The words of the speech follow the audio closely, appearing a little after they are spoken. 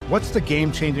What's the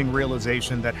game-changing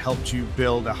realization that helped you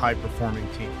build a high-performing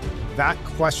team? That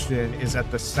question is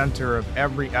at the center of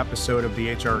every episode of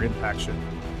the HR Impact Show.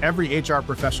 Every HR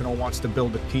professional wants to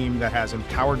build a team that has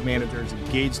empowered managers,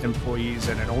 engaged employees,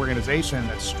 and an organization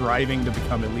that's striving to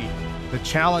become elite. The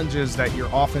challenge is that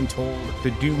you're often told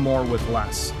to do more with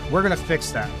less. We're going to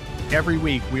fix that. Every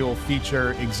week, we will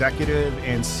feature executive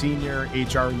and senior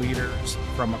HR leaders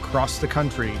from across the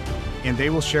country, and they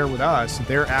will share with us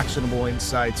their actionable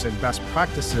insights and best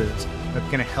practices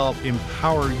that can help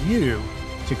empower you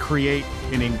to create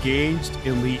an engaged,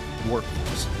 elite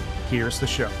workforce. Here's the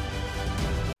show.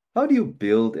 How do you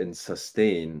build and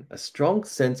sustain a strong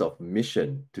sense of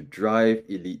mission to drive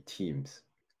elite teams?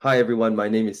 Hi, everyone. My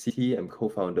name is CT. I'm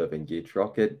co-founder of Engage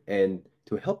Rocket. And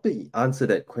to help me answer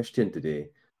that question today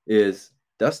is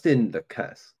Dustin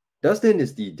Lacasse. Dustin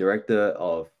is the Director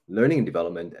of Learning and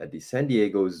Development at the San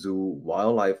Diego Zoo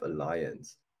Wildlife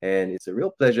Alliance. And it's a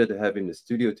real pleasure to have him in the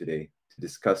studio today to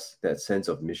discuss that sense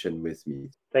of mission with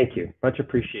me. Thank you. Much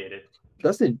appreciated.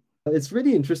 Dustin, it's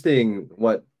really interesting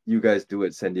what you guys do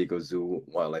at San Diego Zoo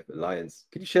Wildlife Alliance.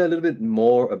 Could you share a little bit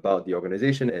more about the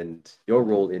organization and your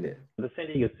role in it? The San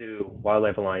Diego Zoo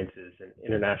Wildlife Alliance is an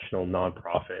international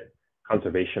nonprofit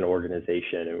conservation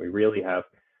organization, and we really have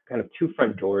kind of two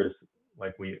front doors,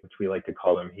 which we like to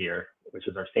call them here, which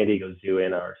is our San Diego Zoo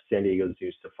and our San Diego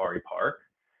Zoo Safari Park.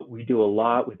 We do a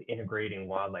lot with integrating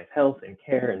wildlife health and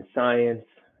care and science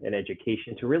and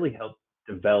education to really help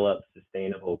develop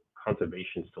sustainable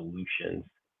conservation solutions.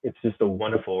 It's just a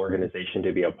wonderful organization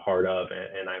to be a part of,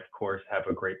 and I, of course, have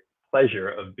a great pleasure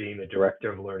of being the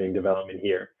Director of Learning Development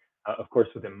here. Of course,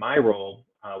 within my role,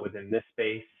 within this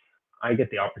space, I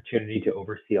get the opportunity to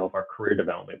oversee all of our career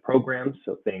development programs,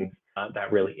 so things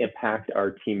that really impact our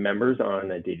team members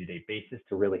on a day-to-day basis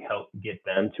to really help get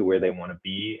them to where they want to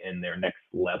be in their next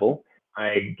level.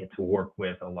 I get to work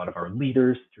with a lot of our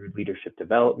leaders through leadership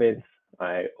development.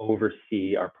 I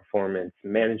oversee our performance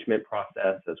management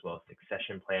process, as well as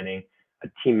succession planning,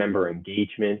 team member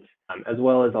engagement, as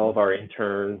well as all of our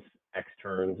interns,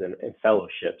 externs, and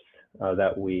fellowships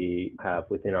that we have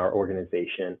within our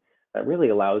organization that really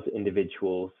allows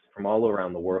individuals from all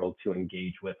around the world to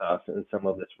engage with us in some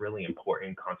of this really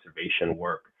important conservation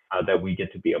work that we get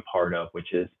to be a part of,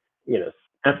 which is,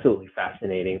 absolutely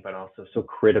fascinating, but also so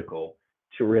critical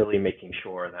to really making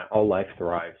sure that all life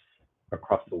thrives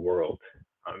across the world.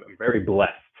 I'm very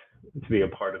blessed to be a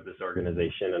part of this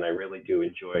organization, and I really do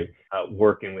enjoy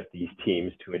working with these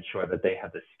teams to ensure that they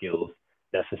have the skills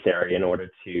necessary in order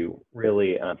to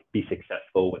really be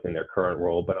successful within their current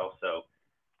role, but also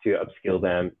to upskill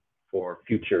them for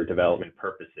future development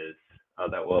purposes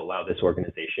that will allow this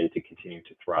organization to continue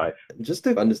to thrive. Just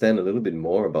to understand a little bit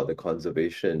more about the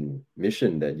conservation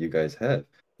mission that you guys have,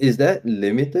 is that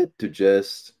limited to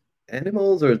just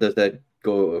animals, or does that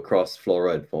go across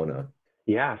flora and fauna?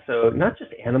 Yeah, so not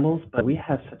just animals, but we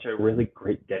have such a really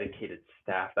great dedicated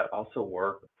staff that also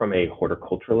work from a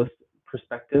horticulturalist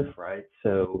perspective, right?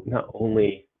 So not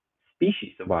only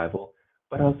species survival,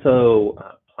 but also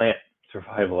plant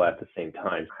survival at the same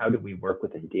time. How do we work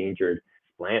with endangered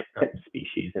plant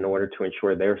species in order to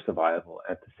ensure their survival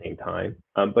at the same time?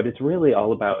 But it's really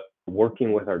all about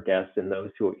working with our guests and those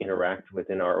who interact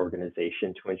within our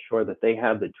organization to ensure that they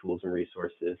have the tools and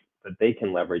resources that they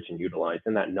can leverage and utilize,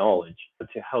 and that knowledge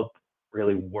to help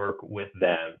really work with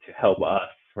them to help us,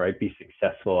 right, be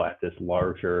successful at this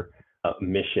larger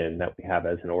mission that we have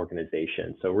as an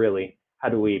organization. So really, how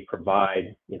do we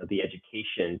provide, the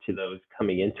education to those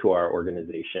coming into our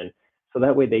organization so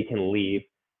that way they can leave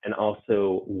and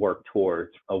also work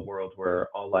towards a world where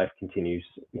all life continues,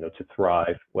 to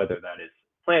thrive, whether that is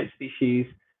plant species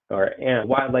or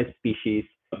wildlife species,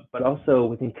 but also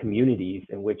within communities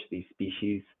in which these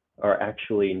species are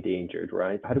actually endangered,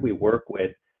 right? How do we work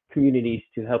with communities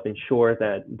to help ensure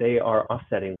that they are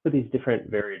offsetting with these different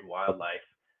varied wildlife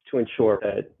to ensure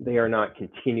that they are not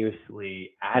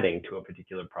continuously adding to a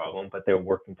particular problem, but they're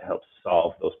working to help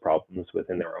solve those problems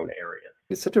within their own areas?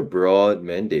 It's such a broad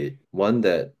mandate, one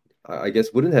that I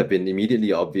guess wouldn't have been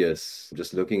immediately obvious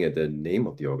just looking at the name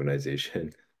of the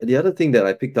organization. The other thing that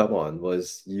I picked up on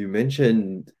was you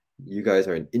mentioned you guys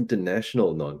are an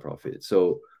international nonprofit.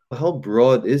 So how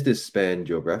broad is this span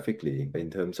geographically in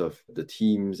terms of the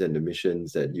teams and the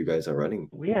missions that you guys are running?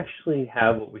 We actually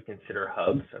have what we consider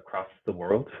hubs across the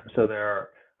world. So there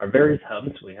are various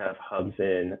hubs. We have hubs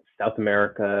in South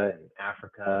America and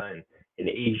Africa and in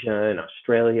Asia and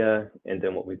Australia, and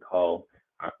then what we call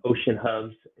our ocean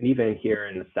hubs, and even here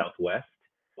in the Southwest,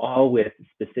 all with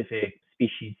specific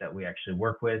species that we actually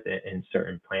work with and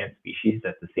certain plant species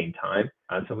at the same time.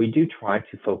 So we do try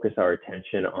to focus our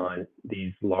attention on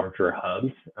these larger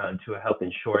hubs to help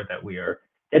ensure that we are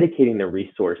dedicating the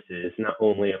resources, not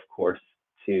only, of course,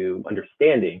 to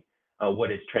understanding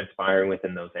what is transpiring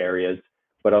within those areas,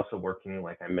 but also working,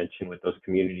 like I mentioned, with those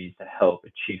communities to help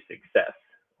achieve success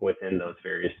within those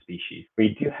various species.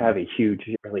 We do have a huge,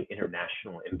 really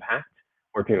international impact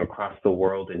working across the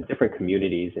world in different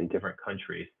communities in different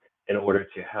countries in order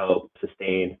to help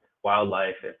sustain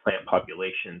wildlife and plant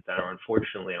populations that are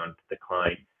unfortunately on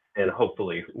decline. And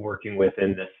hopefully, working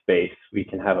within this space, we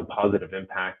can have a positive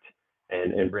impact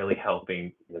and really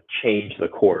helping change the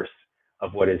course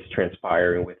of what is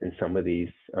transpiring within some of these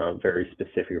very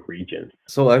specific regions.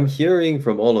 So I'm hearing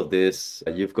from all of this,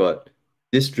 you've got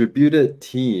distributed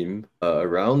team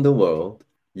around the world.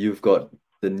 You've got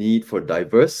the need for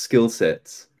diverse skill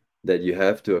sets that you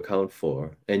have to account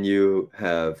for, and you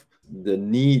have the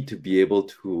need to be able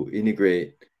to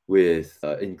integrate with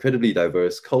incredibly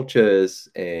diverse cultures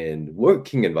and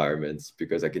working environments,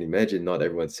 because I can imagine not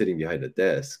everyone's sitting behind a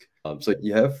desk. So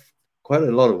you have quite a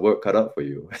lot of work cut out for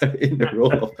you in the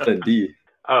role of L&D.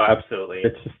 Oh, absolutely.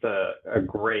 It's just a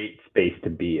great space to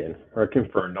be in, working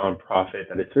for a nonprofit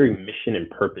that is very mission and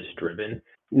purpose driven,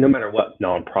 no matter what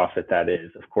nonprofit that is.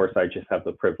 Of course, I just have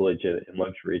the privilege and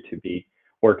luxury to be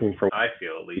working for, I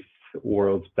feel at least, the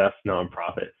world's best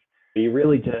nonprofits. You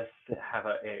really just have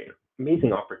a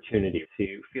amazing opportunity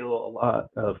to feel a lot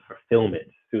of fulfillment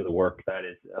through the work that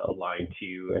is aligned to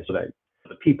you, and so that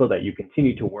the people that you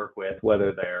continue to work with,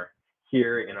 whether they're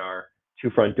here in our two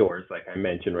front doors, like I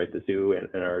mentioned, right, the zoo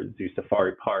and our zoo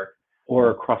safari park,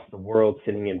 or across the world,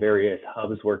 sitting in various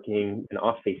hubs, working and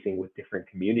off-facing with different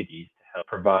communities to help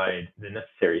provide the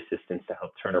necessary assistance to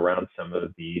help turn around some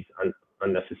of these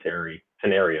unnecessary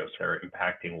scenarios that are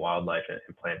impacting wildlife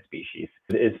and plant species.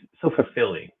 It is so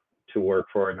fulfilling to work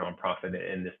for a nonprofit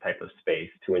in this type of space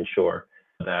to ensure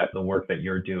that the work that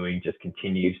you're doing just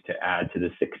continues to add to the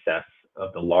success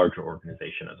of the larger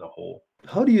organization as a whole.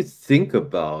 How do you think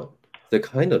about the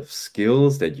kind of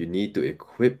skills that you need to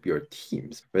equip your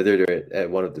teams, whether they're at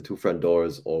one of the two front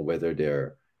doors or whether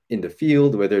they're in the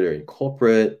field, whether they're in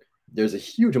corporate? There's a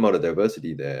huge amount of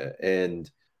diversity there.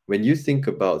 And when you think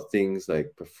about things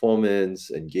like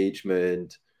performance,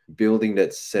 engagement, building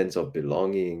that sense of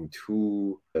belonging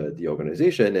to the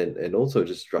organization, and also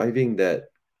just driving the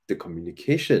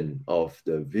communication of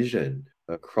the vision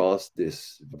across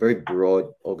this very broad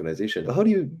organization. How do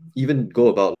you even go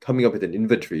about coming up with an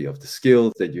inventory of the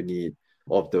skills that you need,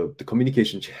 of the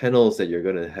communication channels that you're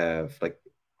going to have? Like,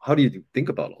 how do you think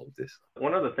about all of this?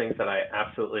 One of the things that I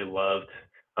absolutely loved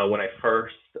when I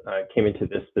first came into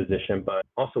this position, but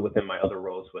also within my other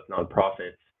roles with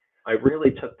nonprofits, I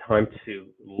really took time to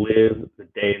live the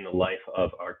day in the life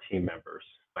of our team members.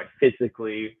 I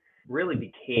physically really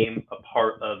became a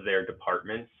part of their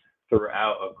departments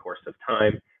throughout a course of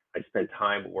time. I spent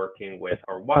time working with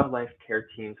our wildlife care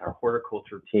teams, our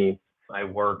horticulture team. I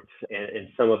worked in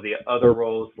some of the other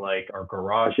roles like our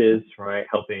garages, right,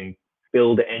 helping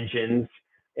build engines.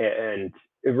 And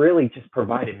it really just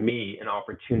provided me an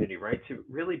opportunity, right, to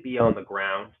really be on the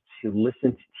ground, to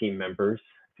listen to team members.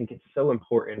 I think it's so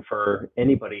important for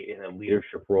anybody in a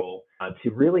leadership role to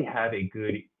really have a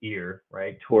good ear,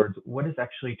 right, towards what is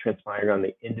actually transpiring on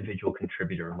the individual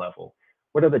contributor level.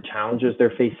 What are the challenges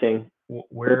they're facing?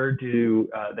 Where do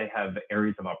they have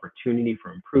areas of opportunity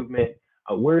for improvement?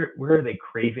 Where are they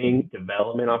craving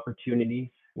development opportunities?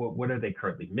 What are they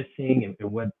currently missing?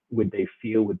 And what would they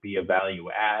feel would be a value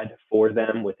add for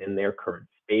them within their current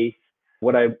space?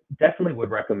 What I definitely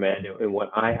would recommend, and what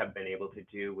I have been able to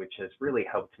do, which has really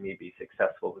helped me be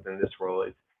successful within this role,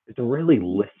 is to really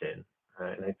listen.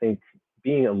 And I think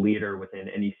being a leader within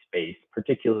any space,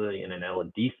 particularly in an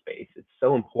L&D space, it's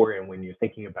so important when you're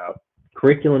thinking about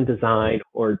curriculum design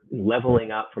or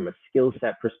leveling up from a skill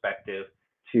set perspective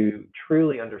to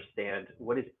truly understand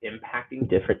what is impacting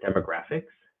different demographics,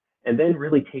 and then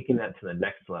really taking that to the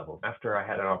next level. After I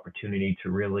had an opportunity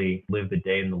to really live the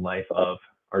day in the life of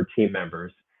our team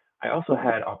members, I also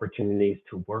had opportunities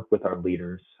to work with our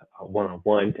leaders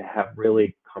one-on-one to have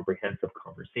really comprehensive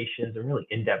conversations and really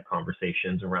in-depth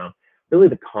conversations around really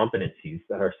the competencies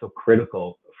that are so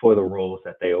critical for the roles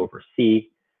that they oversee,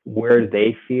 where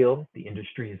they feel the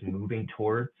industry is moving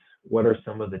towards, what are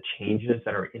some of the changes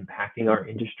that are impacting our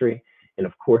industry. And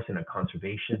of course, in a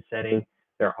conservation setting,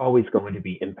 there are always going to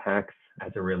be impacts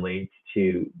as it relates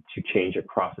to change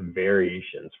across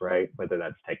variations, right? Whether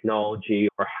that's technology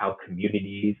or how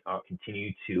communities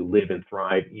continue to live and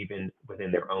thrive even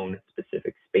within their own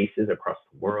specific spaces across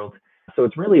the world. So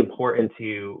it's really important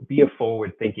to be a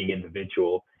forward-thinking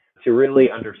individual to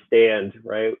really understand,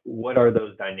 right, what are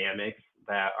those dynamics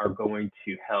that are going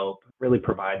to help really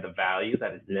provide the value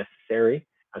that is necessary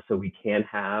so we can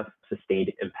have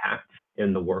sustained impact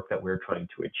in the work that we're trying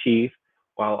to achieve,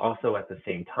 while also at the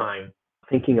same time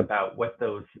thinking about what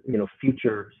those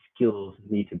future skills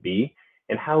need to be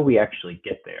and how we actually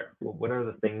get there. What are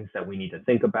the things that we need to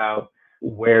think about?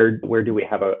 Where do we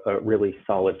have a really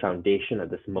solid foundation at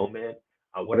this moment?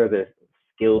 What are the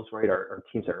skills, right, our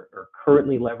teams are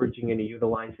currently leveraging and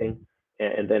utilizing?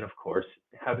 And then, of course,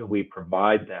 how do we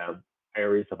provide them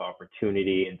areas of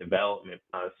opportunity and development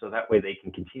so that way they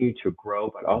can continue to grow,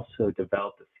 but also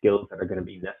develop the skills that are going to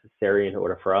be necessary in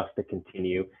order for us to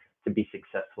continue to be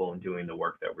successful in doing the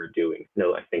work that we're doing.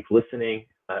 I think listening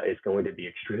is going to be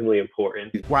extremely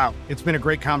important. Wow, it's been a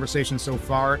great conversation so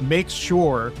far. Make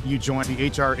sure you join the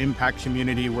HR Impact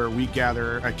community, where we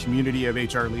gather a community of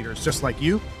HR leaders just like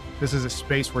you. This is a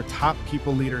space where top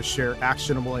people leaders share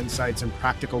actionable insights and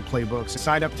practical playbooks.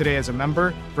 Sign up today as a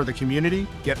member for the community.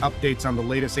 Get updates on the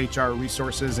latest HR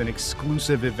resources and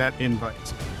exclusive event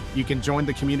invites. You can join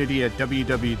the community at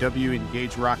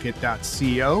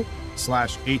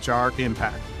www.engagerocket.co/HR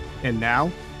Impact. And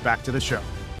now, back to the show.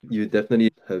 You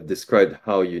definitely have described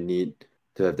how you need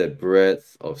to have that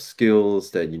breadth of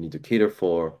skills that you need to cater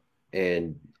for.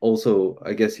 And also,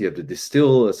 I guess you have to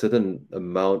distill a certain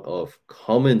amount of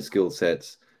common skill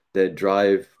sets that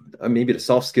drive maybe the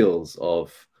soft skills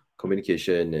of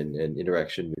communication and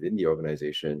interaction within the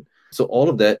organization. So all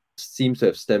of that seems to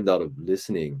have stemmed out of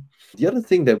listening. The other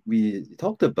thing that we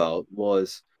talked about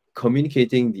was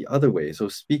communicating the other way. So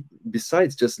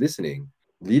besides just listening,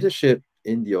 leadership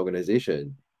in the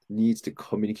organization needs to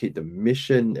communicate the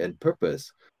mission and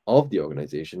purpose of the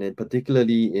organization, and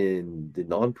particularly in the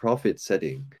nonprofit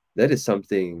setting. That is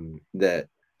something that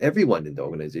everyone in the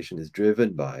organization is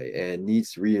driven by and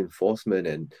needs reinforcement,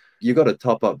 and you got to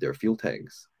top up their fuel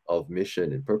tanks of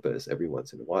mission and purpose every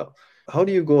once in a while. How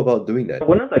do you go about doing that?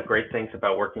 One of the great things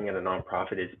about working in a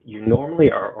nonprofit is you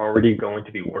normally are already going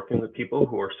to be working with people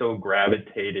who are so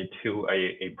gravitated to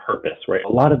a purpose, right?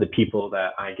 A lot of the people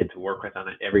that I get to work with on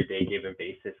an everyday given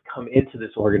basis come into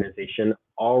this organization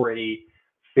already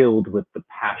filled with the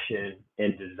passion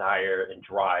and desire and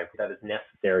drive that is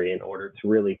necessary in order to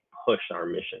really push our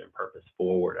mission and purpose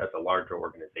forward as a larger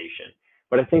organization.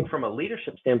 But I think from a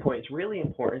leadership standpoint, it's really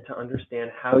important to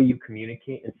understand how you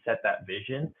communicate and set that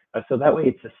vision so that way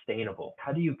it's sustainable.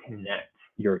 How do you connect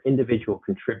your individual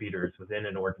contributors within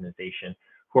an organization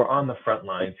who are on the front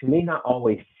lines, who may not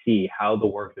always see how the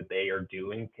work that they are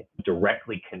doing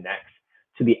directly connects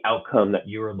to the outcome that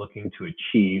you are looking to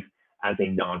achieve as a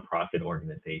nonprofit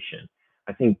organization?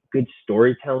 I think good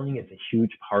storytelling is a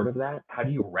huge part of that. How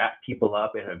do you wrap people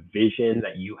up in a vision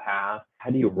that you have? How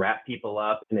do you wrap people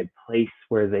up in a place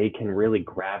where they can really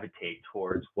gravitate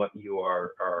towards what you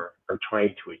are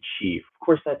trying to achieve? Of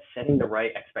course, that's setting the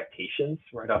right expectations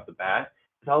right off the bat.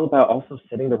 It's all about also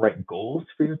setting the right goals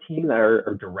for your team that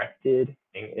are directed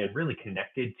and really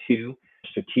connected to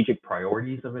strategic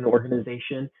priorities of an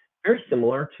organization. Very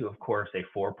similar to, of course, a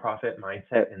for-profit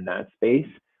mindset in that space.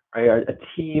 Right? A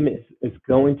team is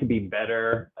going to be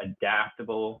better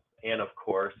adaptable and, of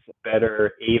course,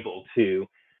 better able to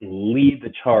lead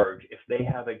the charge if they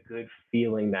have a good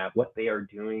feeling that what they are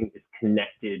doing is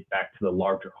connected back to the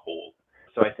larger whole.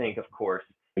 So I think, of course,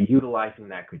 utilizing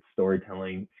that good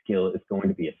storytelling skill is going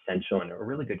to be essential and a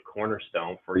really good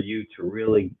cornerstone for you to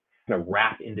really kind of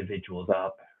wrap individuals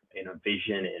up in a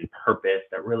vision and purpose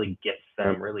that really gets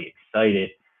them really excited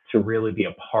to really be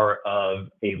a part of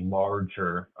a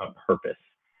larger purpose.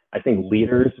 I think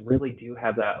leaders really do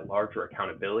have that larger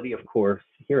accountability. Of course,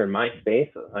 here in my space,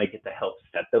 I get to help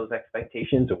set those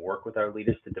expectations and work with our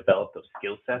leaders to develop those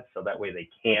skill sets so that way they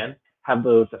can have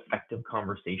those effective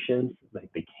conversations, like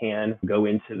they can go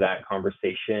into that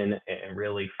conversation and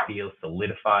really feel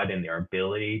solidified in their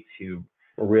ability to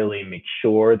really make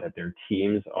sure that their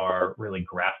teams are really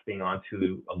grasping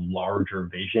onto a larger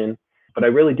vision. But I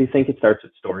really do think it starts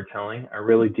with storytelling. I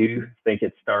really do think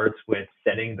it starts with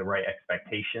setting the right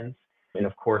expectations. And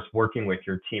of course, working with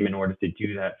your team in order to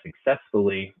do that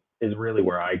successfully is really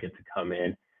where I get to come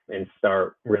in and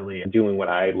start really doing what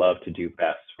I love to do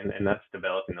best. And that's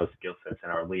developing those skill sets in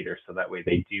our leaders so that way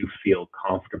they do feel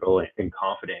comfortable and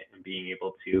confident in being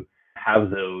able to have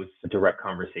those direct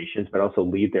conversations, but also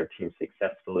lead their team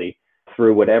successfully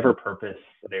through whatever purpose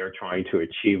they're trying to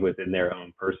achieve within their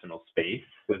own personal space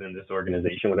within this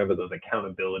organization, whatever those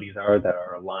accountabilities are that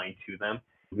are aligned to them,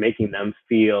 making them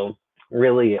feel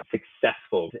really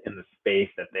successful in the space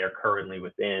that they're currently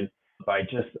within, by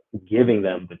just giving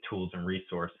them the tools and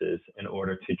resources in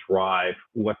order to drive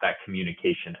what that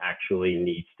communication actually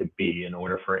needs to be in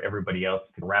order for everybody else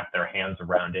to wrap their hands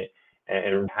around it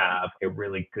and have a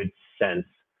really good sense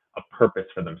of purpose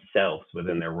for themselves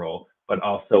within their role, but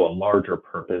also a larger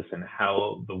purpose and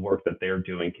how the work that they're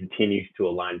doing continues to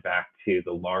align back to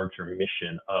the larger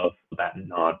mission of that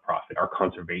nonprofit, our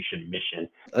conservation mission.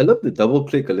 I love to double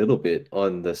click a little bit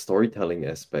on the storytelling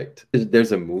aspect.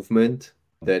 There's a movement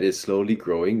that is slowly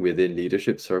growing within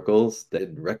leadership circles that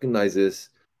recognizes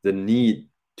the need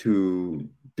to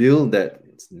build that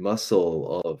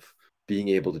muscle of being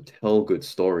able to tell good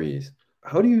stories.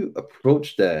 How do you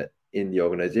approach that in the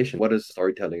organization? What does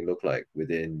storytelling look like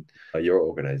within your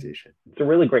organization? It's a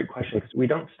really great question because we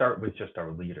don't start with just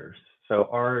our leaders. So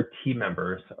our team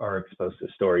members are exposed to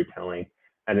storytelling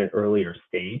at an earlier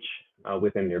stage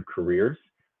within their careers.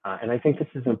 And I think this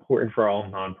is important for all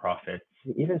nonprofits,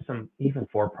 even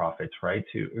for-profits, right?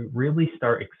 To really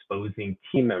start exposing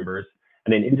team members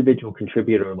at an individual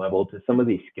contributor level to some of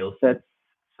these skill sets.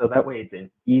 So that way it's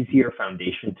an easier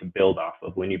foundation to build off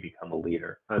of when you become a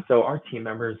leader. So our team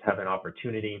members have an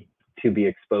opportunity to be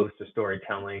exposed to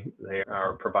storytelling. They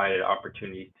are provided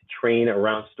opportunities to train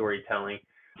around storytelling,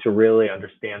 to really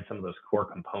understand some of those core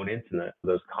components and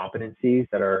those competencies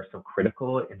that are so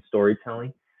critical in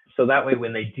storytelling. So that way,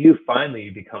 when they do finally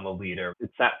become a leader,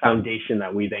 it's that foundation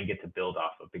that we then get to build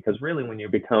off of. Because really, when you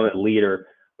become a leader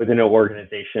within an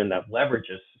organization that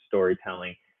leverages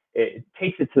storytelling, it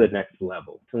takes it to the next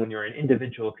level. So when you're an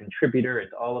individual contributor,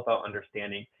 it's all about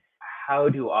understanding, how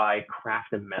do I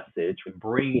craft a message and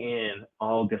bring in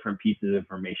all different pieces of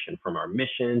information from our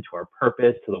mission to our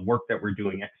purpose to the work that we're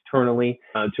doing externally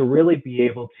to really be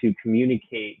able to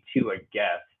communicate to a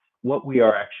guest what we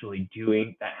are actually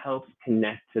doing that helps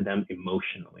connect to them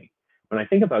emotionally. When I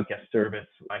think about guest service,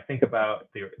 I think about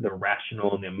the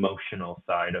rational and the emotional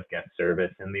side of guest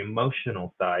service. And the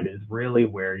emotional side is really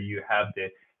where you have the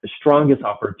strongest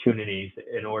opportunities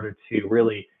in order to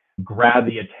really grab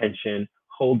the attention,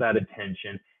 hold that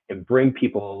attention, and bring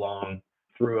people along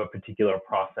through a particular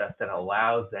process that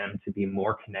allows them to be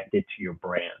more connected to your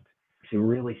brand, to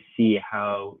really see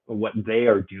how what they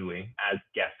are doing as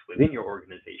guests within your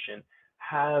organization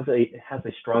has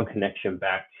a strong connection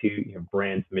back to your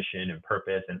brand's mission and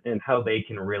purpose, and how they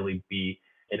can really be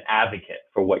an advocate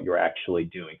for what you're actually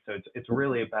doing. So it's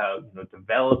really about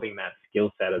developing that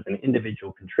skill set as an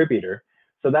individual contributor.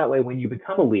 So that way, when you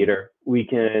become a leader, we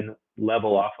can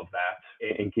level off of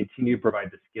that and continue to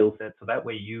provide the skill set. So that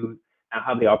way, you now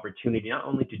have the opportunity not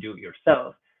only to do it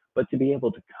yourself, but to be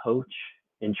able to coach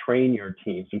and train your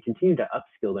teams and continue to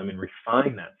upskill them and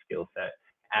refine that skill set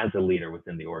as a leader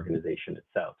within the organization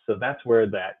itself. So that's where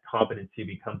that competency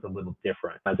becomes a little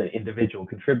different. As an individual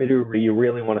contributor, you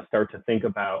really want to start to think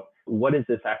about, what does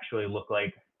this actually look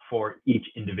like for each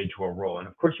individual role? And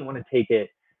of course, you want to take it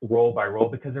role by role,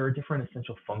 because there are different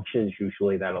essential functions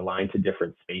usually that align to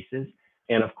different spaces.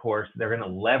 And of course, they're going to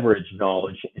leverage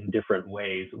knowledge in different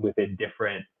ways within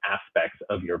different aspects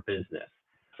of your business.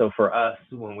 So for us,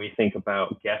 when we think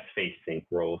about guest-facing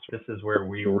roles, this is where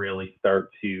we really start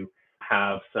to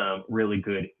have some really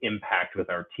good impact with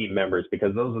our team members,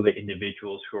 because those are the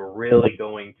individuals who are really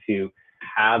going to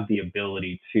have the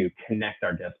ability to connect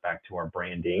our guests back to our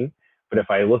branding. But if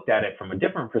I looked at it from a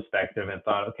different perspective and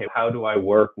thought, okay, how do I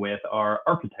work with our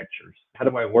architectures? How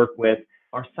do I work with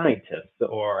our scientists?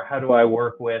 Or how do I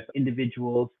work with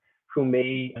individuals who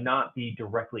may not be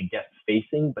directly guest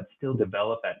facing, but still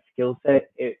develop that skill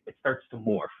set? It starts to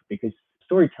morph, because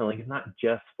storytelling is not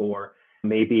just for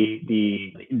maybe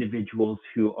the individuals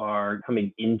who are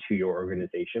coming into your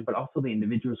organization, but also the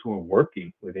individuals who are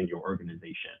working within your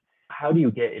organization. How do you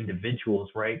get individuals,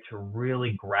 right, to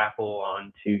really grapple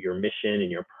onto your mission and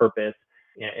your purpose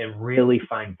and really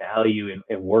find value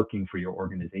in working for your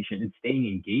organization and staying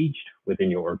engaged within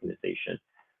your organization?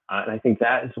 And I think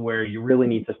that is where you really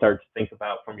need to start to think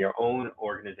about, from your own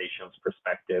organization's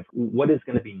perspective, what is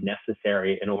going to be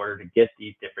necessary in order to get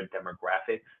these different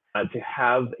demographics to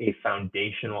have a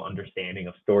foundational understanding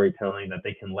of storytelling that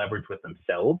they can leverage with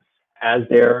themselves as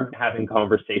they're having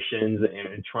conversations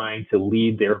and trying to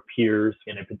lead their peers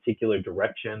in a particular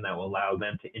direction that will allow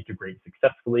them to integrate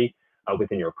successfully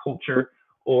within your culture.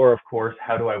 Or, of course,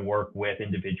 how do I work with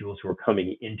individuals who are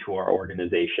coming into our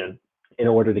organization in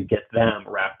order to get them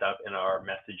wrapped up in our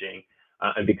messaging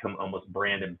and become almost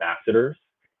brand ambassadors?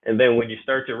 And then when you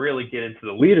start to really get into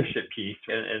the leadership piece,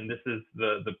 and this is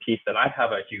the piece that I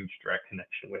have a huge direct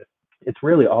connection with, it's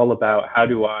really all about, how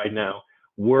do I now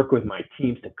work with my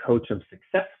teams to coach them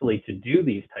successfully to do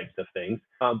these types of things,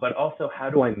 but also how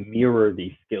do I mirror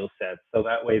these skill sets so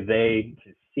that way they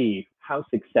can see how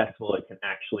successful it can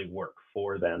actually work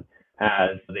for them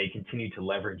as they continue to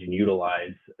leverage and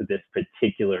utilize this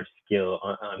particular skill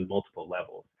on multiple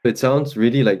levels. It sounds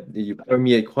really like you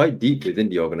permeate quite deep within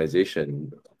the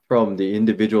organization, from the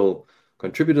individual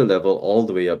contributor level all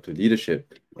the way up to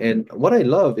leadership. And what I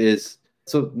love is,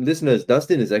 so listeners,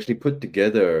 Dustin has actually put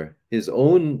together his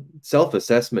own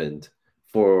self-assessment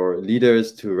for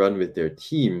leaders to run with their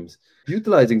teams,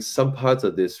 utilizing some parts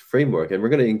of this framework. And we're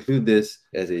going to include this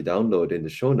as a download in the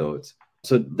show notes.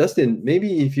 So Dustin,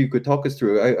 maybe if you could talk us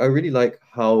through, I really like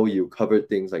how you covered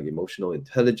things like emotional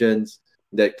intelligence,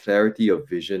 that clarity of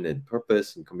vision and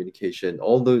purpose and communication,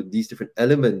 all these different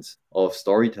elements of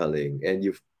storytelling. And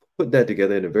you've put that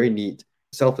together in a very neat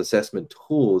self-assessment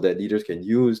tool that leaders can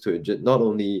use to not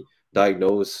only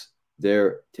diagnose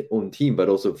their own team, but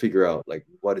also figure out like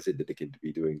what is it that they can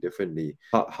be doing differently.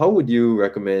 How would you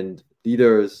recommend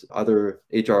leaders, other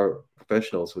HR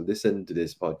professionals who listen to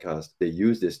this podcast, they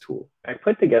use this tool? I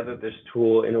put together this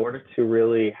tool in order to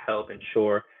really help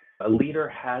ensure a leader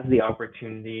has the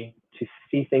opportunity to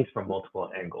see things from multiple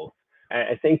angles.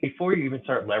 I think before you even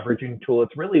start leveraging the tool,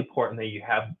 it's really important that you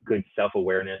have good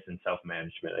self-awareness and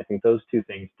self-management. I think those two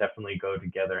things definitely go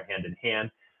together hand in hand,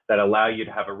 that allow you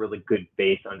to have a really good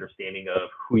base understanding of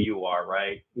who you are,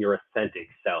 right? Your authentic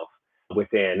self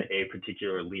within a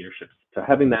particular leadership. So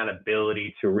having that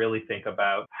ability to really think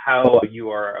about how you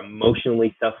are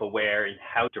emotionally self-aware and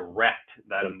how to direct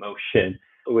that emotion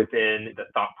within the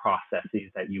thought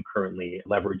processes that you currently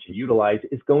leverage and utilize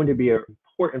is going to be an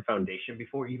important foundation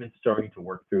before even starting to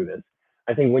work through this.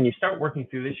 I think when you start working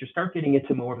through this, you start getting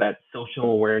into more of that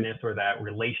social awareness or that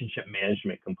relationship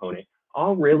management component,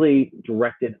 all really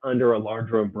directed under a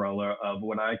larger umbrella of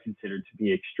what I consider to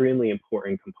be extremely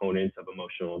important components of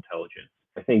emotional intelligence.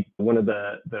 I think one of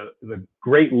the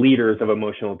great leaders of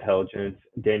emotional intelligence,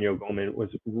 Daniel Goleman, was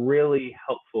really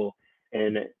helpful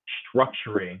in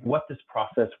structuring what this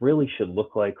process really should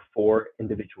look like for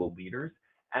individual leaders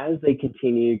as they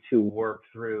continue to work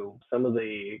through some of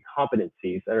the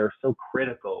competencies that are so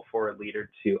critical for a leader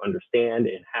to understand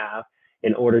and have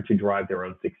in order to drive their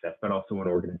own success, but also an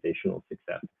organizational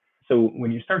success. So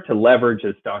when you start to leverage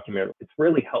this document, it's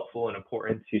really helpful and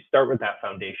important to start with that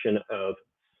foundation of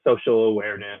social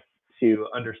awareness, to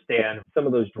understand some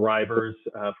of those drivers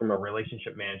from a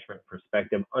relationship management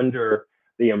perspective under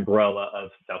the umbrella of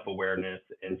self-awareness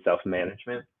and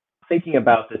self-management. Thinking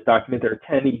about this document, there are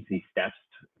 10 easy steps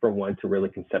for one to really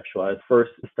conceptualize.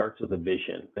 First, it starts with a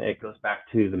vision. It goes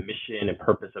back to the mission and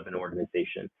purpose of an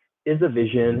organization. Is a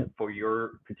vision for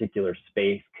your particular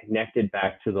space connected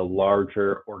back to the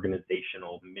larger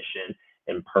organizational mission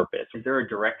and purpose? Is there a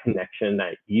direct connection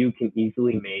that you can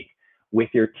easily make with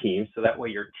your team so that way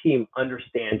your team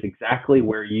understands exactly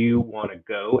where you want to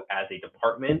go as a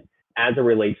department as it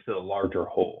relates to the larger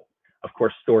whole? Of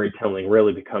course, storytelling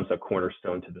really becomes a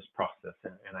cornerstone to this process.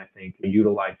 And I think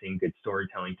utilizing good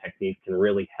storytelling techniques can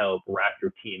really help wrap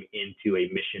your team into a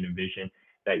mission and vision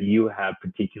that you have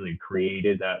particularly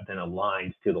created that then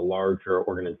aligns to the larger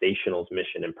organizational's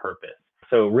mission and purpose.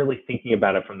 So really thinking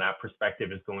about it from that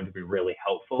perspective is going to be really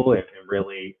helpful and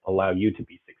really allow you to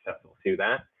be successful through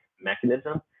that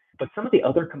mechanism. But some of the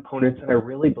other components that I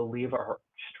really believe are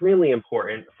extremely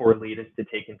important for leaders to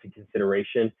take into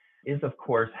consideration is, of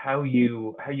course, how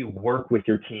you work with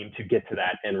your team to get to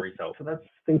that end result. So that's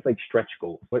things like stretch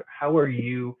goals. How are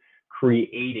you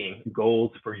creating goals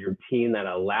for your team that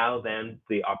allow them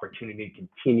the opportunity to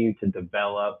continue to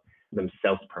develop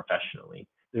themselves professionally?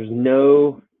 There's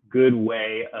no good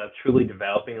way of truly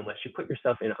developing unless you put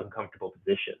yourself in uncomfortable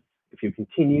positions. If you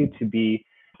continue to be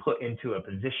put into a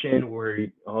position where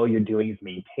all you're doing is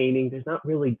maintaining, there's not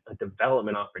really a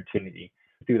development opportunity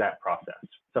through that process.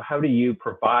 So how do you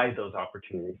provide those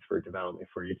opportunities for development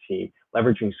for your team?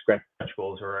 Leveraging stretch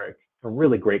goals are a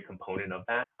really great component of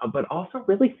that, but also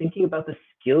really thinking about the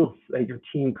skills that your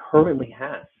team currently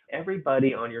has.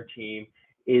 Everybody on your team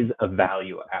is a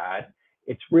value add.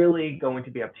 It's really going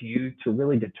to be up to you to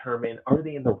really determine, are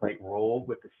they in the right role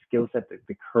with the skill set that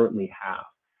they currently have?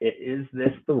 Is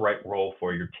this the right role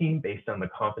for your team based on the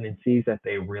competencies that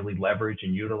they really leverage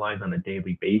and utilize on a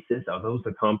daily basis? Are those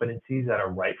the competencies that are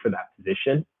right for that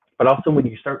position? But also when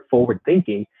you start forward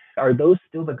thinking, are those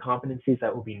still the competencies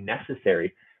that will be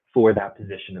necessary for that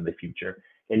position in the future?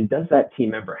 And does that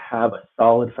team member have a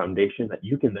solid foundation that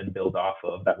you can then build off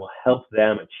of that will help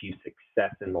them achieve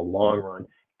success in the long run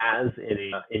as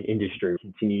an industry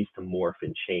continues to morph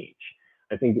and change?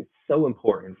 I think it's so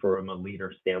important from a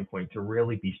leader standpoint to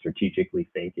really be strategically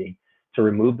thinking to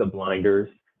remove the blinders.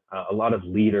 A lot of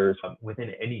leaders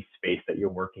within any space that you're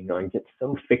working on get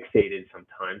so fixated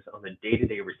sometimes on the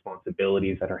day-to-day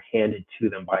responsibilities that are handed to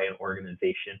them by an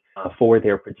organization for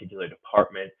their particular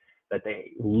department, that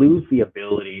they lose the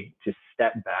ability to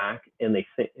step back and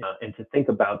and to think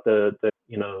about the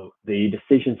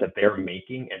decisions that they're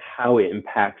making and how it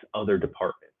impacts other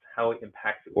departments, how it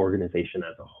impacts the organization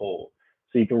as a whole.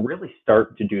 So you can really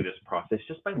start to do this process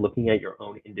just by looking at your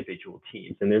own individual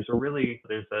teams. And there's a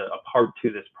part to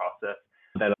this process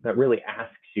that really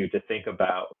asks you to think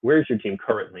about, where's your team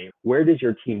currently? Where does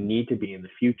your team need to be in the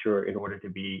future in order to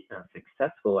be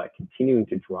successful at continuing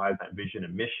to drive that vision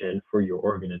and mission for your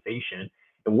organization?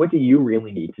 And what do you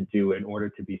really need to do in order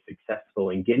to be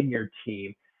successful in getting your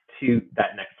team to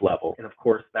that next level? And of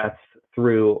course, that's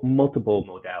through multiple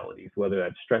modalities, whether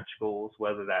that's stretch goals,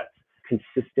 whether that's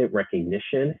consistent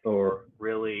recognition, or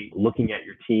really looking at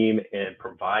your team and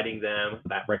providing them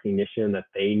that recognition that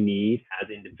they need as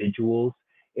individuals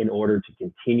in order to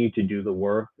continue to do the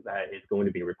work that is going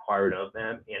to be required of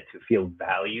them and to feel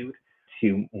valued,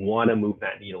 to want to move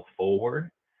that needle forward.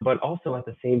 But also at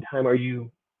the same time, are you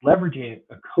leveraging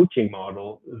a coaching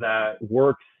model that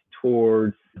works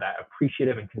towards that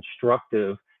appreciative and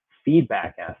constructive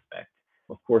feedback aspect?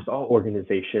 Of course, all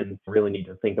organizations really need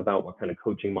to think about what kind of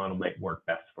coaching model might work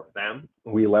best for them.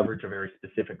 We leverage a very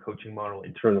specific coaching model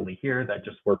internally here that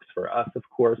just works for us, of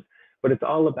course, but it's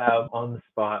all about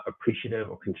on-the-spot, appreciative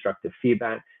or constructive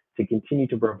feedback to continue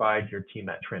to provide your team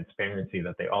that transparency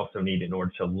that they also need in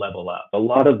order to level up. A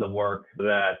lot of the work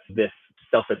that this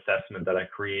self-assessment that I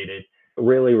created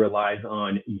really relies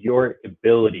on your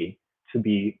ability to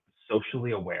be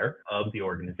socially aware of the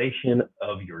organization,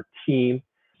 of your team,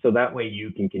 so that way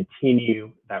you can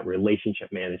continue that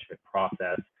relationship management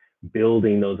process,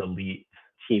 building those elite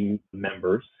team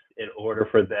members in order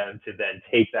for them to then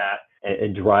take that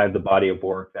and drive the body of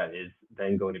work that is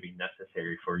then going to be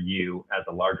necessary for you as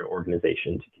a larger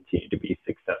organization to continue to be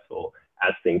successful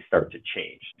as things start to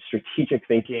change. Strategic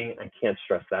thinking, I can't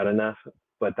stress that enough,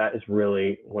 but that is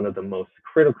really one of the most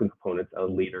critical components a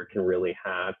leader can really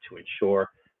have to ensure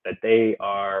that they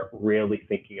are really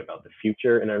thinking about the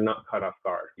future and are not caught off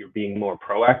guard. You're being more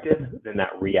proactive than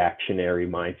that reactionary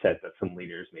mindset that some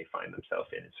leaders may find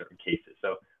themselves in certain cases.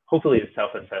 So hopefully the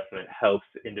self-assessment helps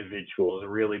individuals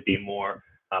really be more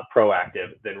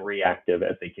proactive than reactive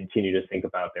as they continue to think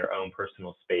about their own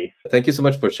personal space. Thank you so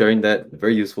much for sharing that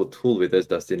very useful tool with us,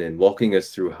 Dustin, and walking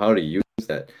us through how to use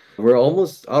that. We're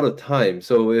almost out of time.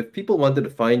 So if people wanted to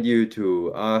find you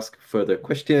to ask further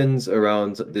questions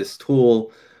around this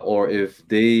tool, or if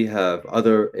they have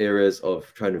other areas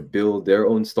of trying to build their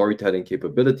own storytelling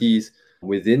capabilities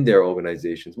within their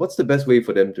organizations, what's the best way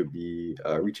for them to be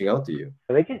reaching out to you?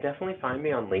 They can definitely find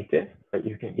me on LinkedIn.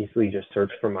 You can easily just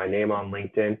search for my name on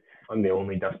LinkedIn. I'm the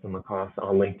only Dustin Lacoste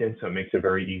on LinkedIn, so it makes it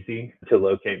very easy to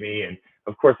locate me. And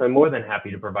of course, I'm more than happy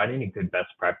to provide any good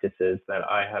best practices that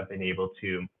I have been able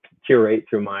to curate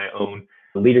through my own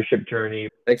leadership journey.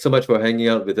 Thanks so much for hanging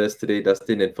out with us today,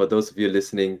 Dustin. And for those of you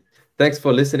listening, thanks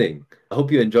for listening. I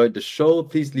hope you enjoyed the show.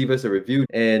 Please leave us a review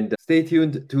and stay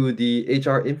tuned to the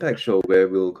HR Impact Show, where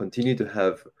we'll continue to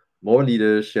have more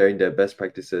leaders sharing their best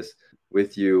practices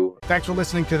with you. Thanks for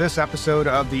listening to this episode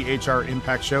of the HR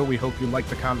Impact Show. We hope you liked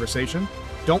the conversation.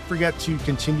 Don't forget to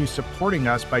continue supporting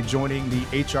us by joining the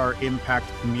HR Impact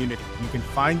community. You can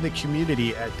find the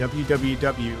community at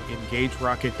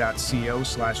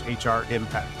www.engagerocket.co/HR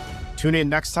Impact. Tune in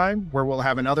next time, where we'll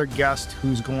have another guest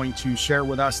who's going to share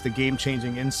with us the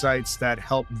game-changing insights that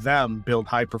help them build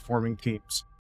high-performing teams.